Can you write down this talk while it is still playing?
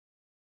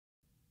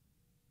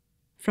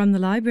From the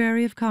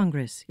Library of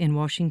Congress in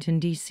Washington,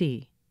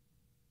 D.C.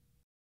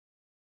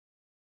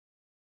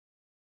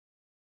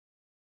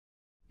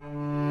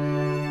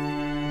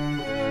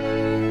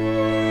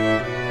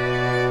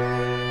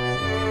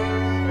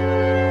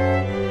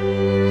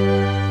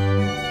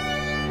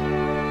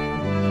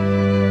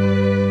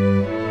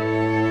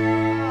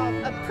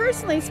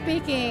 Personally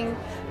speaking,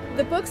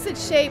 the books that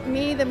shaped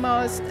me the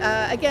most,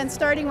 again,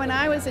 starting when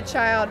I was a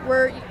child,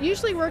 were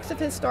usually works of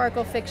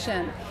historical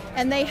fiction.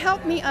 And they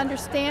helped me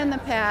understand the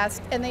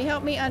past, and they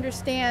helped me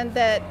understand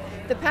that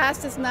the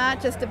past is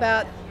not just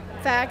about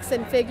facts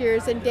and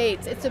figures and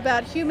dates. It's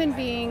about human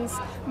beings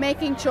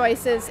making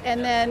choices,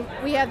 and then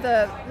we have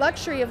the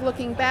luxury of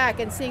looking back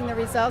and seeing the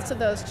results of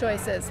those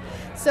choices.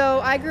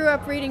 So I grew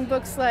up reading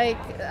books like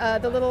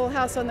The Little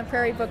House on the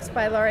Prairie books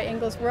by Laura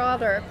Ingalls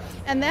Wilder,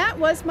 and that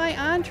was my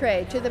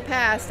entree to the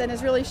past and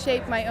has really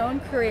shaped my own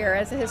career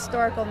as a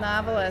historical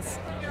novelist.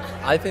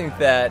 I think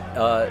that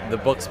the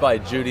books by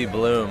Judy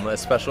Blume,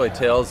 especially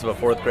Tales of a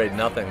Fourth Grade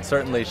Nothing,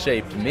 certainly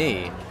shaped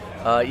me.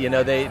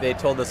 They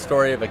told the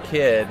story of a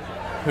kid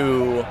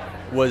who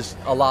was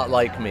a lot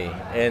like me,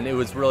 and it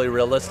was really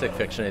realistic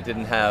fiction. It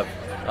didn't have,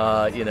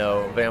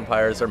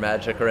 vampires or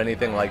magic or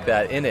anything like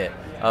that in it,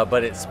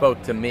 but it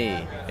spoke to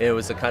me. It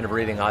was the kind of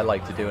reading I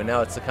like to do, and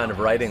now it's the kind of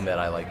writing that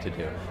I like to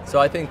do. So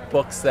I think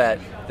books that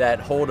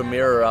hold a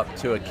mirror up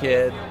to a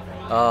kid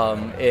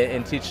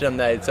and teach them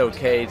that it's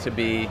okay to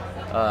be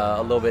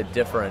a little bit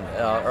different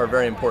are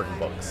very important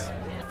books.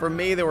 For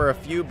me, there were a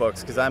few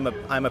books, because I'm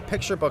a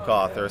picture book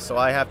author, so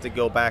I have to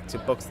go back to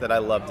books that I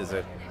loved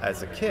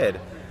as a kid.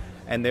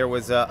 And there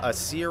was a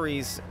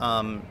series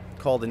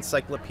called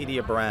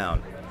Encyclopedia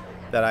Brown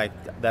that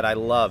I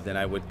loved, and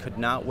I could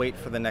not wait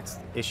for the next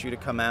issue to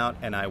come out,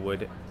 and I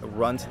would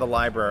run to the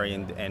library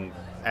and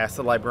ask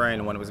the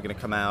librarian when it was going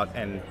to come out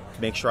and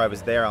make sure I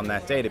was there on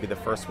that day to be the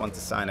first one to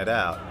sign it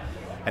out.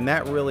 And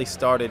that really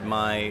started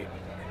my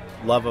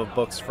love of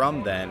books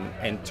from then,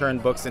 and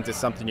turned books into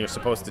something you're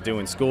supposed to do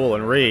in school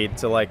and read,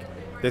 to like,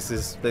 this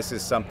is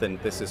something,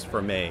 this is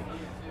for me.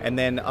 And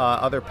then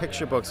other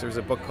picture books, there's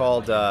a book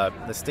called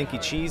The Stinky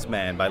Cheese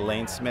Man by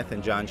Lane Smith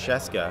and John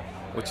Sheska,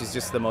 which is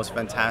just the most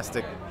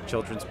fantastic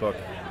children's book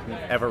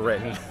ever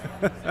written.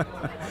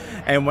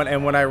 and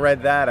when I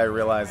read that, I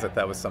realized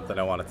that was something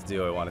I wanted to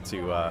do. I wanted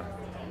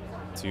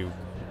to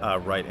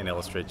write and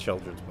illustrate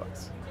children's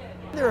books.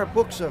 There are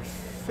books of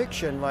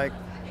fiction like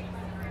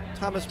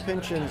Thomas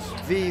Pynchon's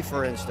V,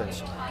 for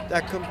instance,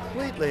 that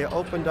completely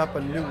opened up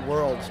a new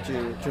world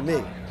to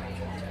me.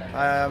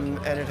 And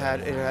it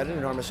had an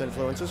enormous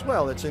influence as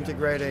well. It's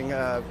integrating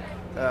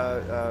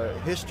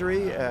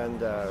history and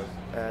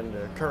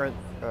current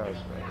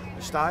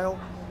style.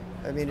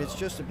 I mean, it's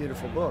just a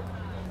beautiful book.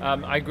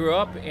 I grew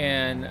up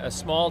in a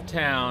small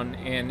town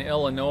in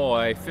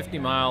Illinois, 50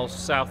 miles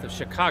south of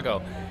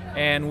Chicago,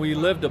 and we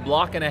lived a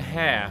block and a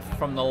half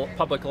from the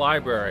public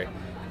library,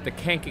 the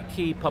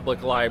Kankakee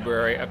Public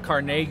Library, a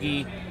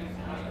Carnegie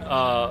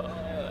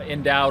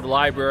endowed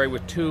library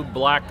with two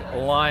black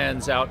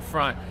lions out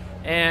front.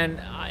 And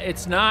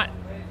it's not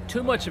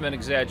too much of an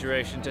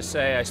exaggeration to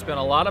say I spent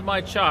a lot of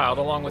my child,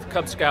 along with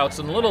Cub Scouts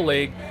and Little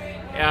League,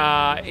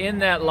 in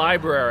that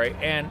library.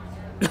 And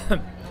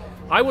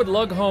I would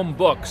lug home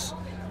books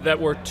that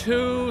were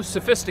too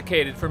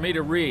sophisticated for me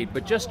to read,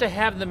 but just to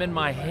have them in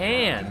my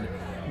hand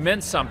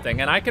meant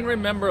something. And I can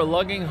remember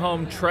lugging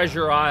home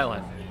Treasure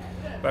Island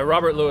by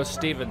Robert Louis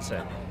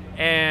Stevenson,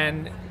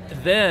 and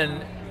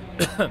then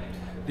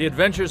The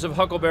Adventures of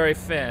Huckleberry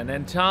Finn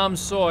and Tom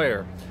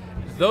Sawyer.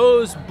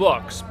 Those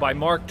books by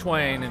Mark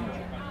Twain, and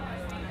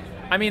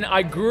I mean,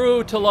 I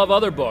grew to love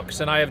other books,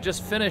 and I have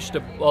just finished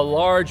a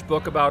large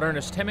book about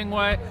Ernest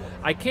Hemingway.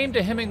 I came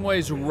to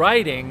Hemingway's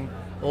writing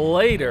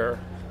later.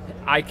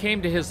 I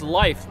came to his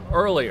life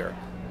earlier.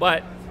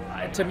 But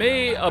to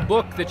me, a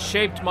book that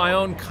shaped my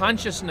own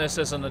consciousness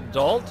as an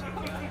adult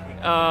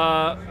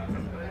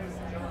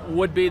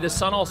would be The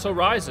Sun Also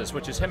Rises,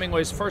 which is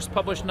Hemingway's first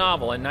published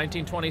novel in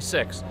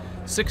 1926.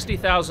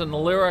 60,000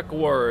 lyric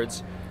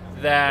words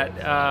that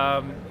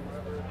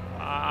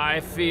I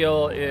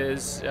feel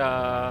is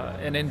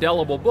an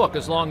indelible book,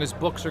 as long as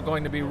books are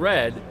going to be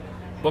read,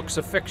 books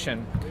of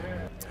fiction.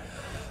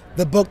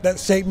 The book that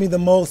shaped me the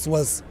most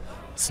was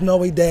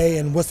Snowy Day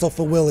and Whistle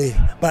for Willie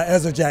by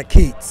Ezra Jack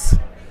Keats.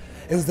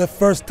 It was the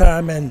first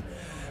time in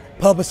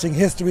publishing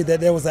history that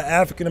there was an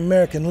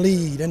African-American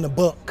lead in the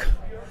book.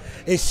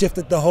 It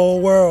shifted the whole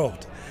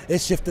world.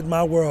 It shifted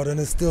my world, and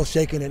it's still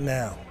shaking it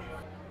now.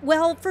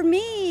 Well, for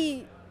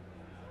me,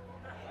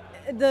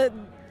 the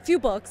few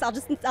books, I'll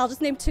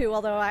just name two,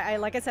 although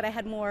like I said, I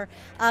had more.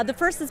 The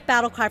first is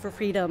Battle Cry for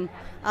Freedom,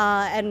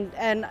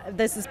 and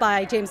this is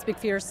by James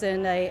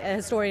McPherson, a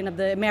historian of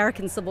the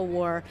American Civil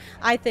War.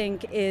 I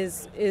think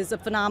is a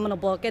phenomenal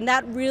book, and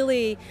that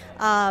really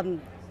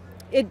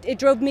it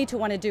drove me to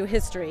want to do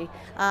history.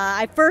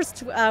 I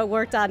first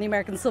worked on the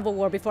American Civil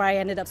War before I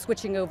ended up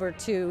switching over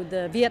to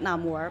the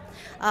Vietnam War.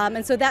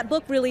 And so that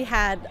book really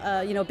had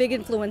big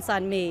influence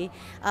on me,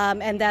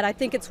 and that I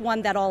think it's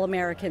one that all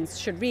Americans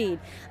should read.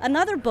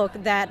 Another book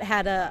that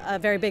had a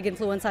very big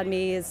influence on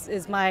me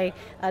is my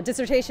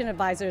dissertation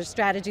advisor's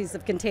Strategies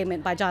of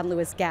Containment by John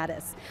Lewis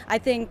Gaddis. I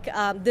think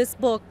this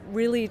book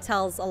really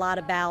tells a lot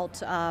about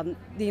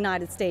the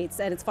United States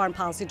and its foreign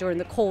policy during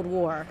the Cold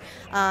War,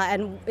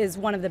 and is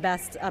one of the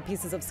best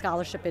pieces of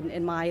scholarship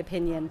in my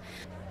opinion.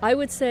 I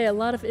would say a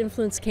lot of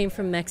influence came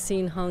from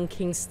Maxine Hong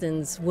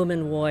Kingston's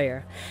Woman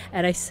Warrior.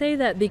 And I say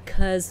that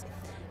because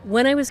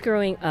when I was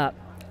growing up,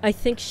 I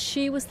think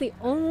she was the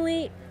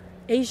only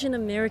Asian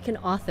American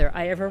author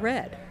I ever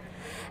read.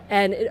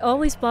 And it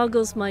always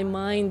boggles my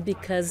mind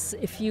because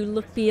if you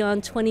look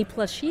beyond 20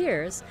 plus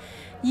years,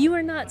 you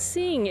are not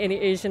seeing any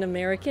Asian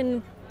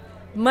American,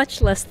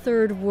 much less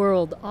third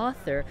world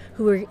author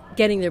who are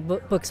getting their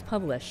books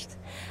published.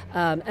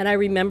 And I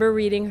remember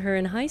reading her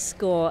in high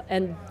school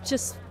and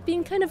just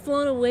being kind of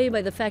blown away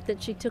by the fact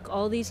that she took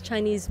all these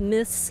Chinese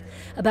myths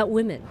about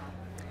women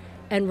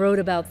and wrote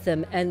about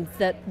them, and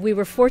that we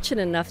were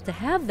fortunate enough to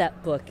have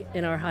that book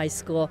in our high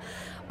school,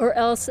 or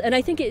else, and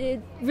I think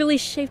it really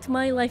shaped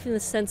my life in the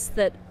sense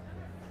that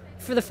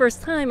for the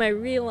first time I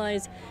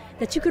realized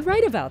that you could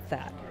write about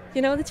that.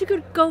 You know, that you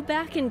could go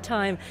back in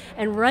time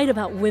and write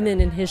about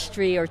women in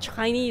history or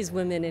Chinese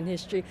women in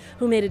history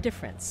who made a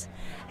difference.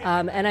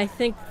 And I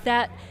think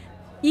that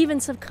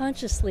even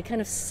subconsciously kind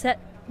of set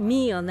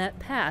me on that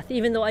path,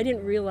 even though I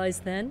didn't realize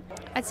then.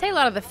 I'd say a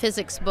lot of the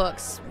physics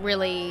books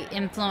really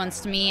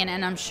influenced me,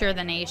 and I'm sure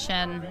the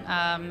nation,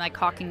 like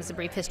Hawking's A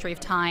Brief History of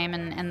Time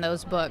and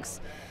those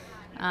books.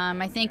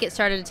 I think it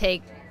started to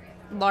take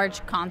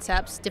large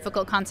concepts,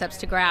 difficult concepts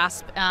to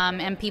grasp,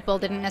 and people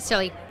didn't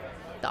necessarily,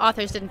 the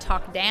authors didn't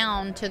talk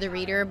down to the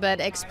reader, but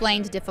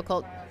explained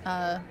difficult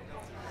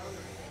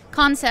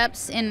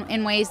concepts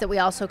in ways that we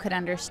also could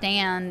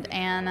understand,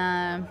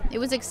 and it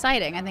was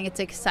exciting. I think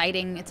it's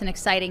exciting. It's an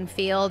exciting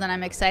field, and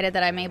I'm excited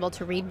that I'm able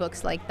to read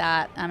books like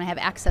that. I have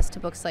access to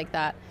books like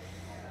that.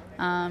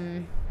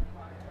 In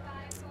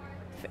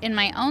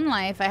my own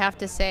life, I have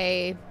to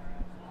say,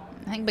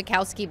 I think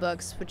Bukowski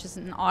books, which is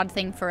an odd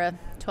thing for a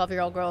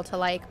 12-year-old girl to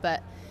like,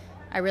 but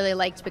I really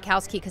liked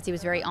Bukowski because he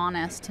was very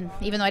honest. And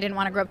even though I didn't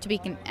want to grow up to be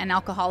an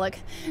alcoholic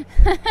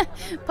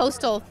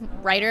postal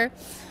writer,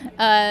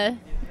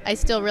 I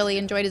still really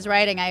enjoyed his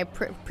writing. I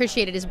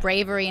appreciated his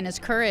bravery and his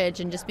courage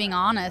and just being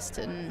honest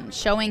and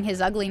showing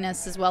his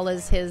ugliness as well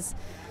as his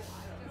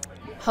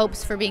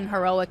hopes for being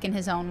heroic in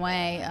his own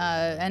way.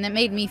 And it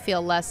made me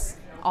feel less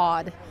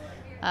odd.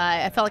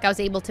 I felt like I was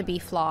able to be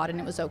flawed, and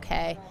it was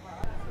okay.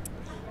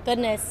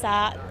 Goodness,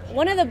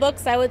 one of the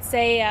books I would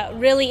say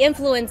really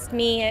influenced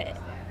me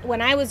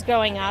when I was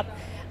growing up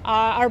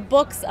are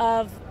books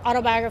of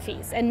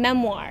autobiographies and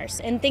memoirs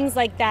and things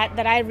like that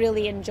that I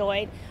really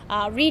enjoyed.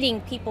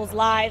 Reading people's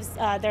lives,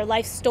 their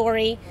life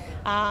story.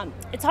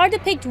 It's hard to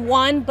pick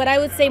one, but I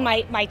would say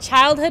my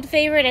childhood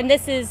favorite, and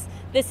this is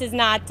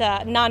not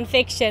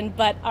nonfiction,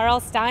 but R.L.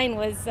 Stine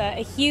was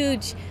a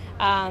huge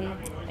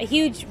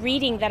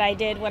reading that I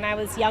did when I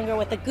was younger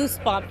with the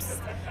Goosebumps.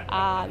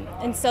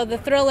 And so the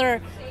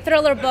thriller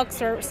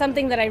books are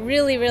something that I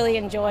really, really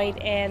enjoyed,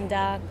 and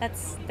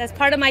that's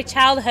part of my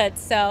childhood.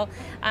 So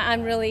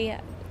I'm really,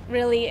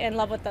 really in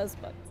love with those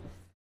books.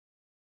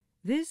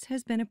 This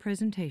has been a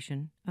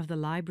presentation of the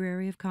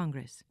Library of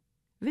Congress.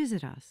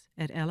 Visit us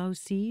at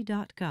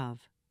loc.gov.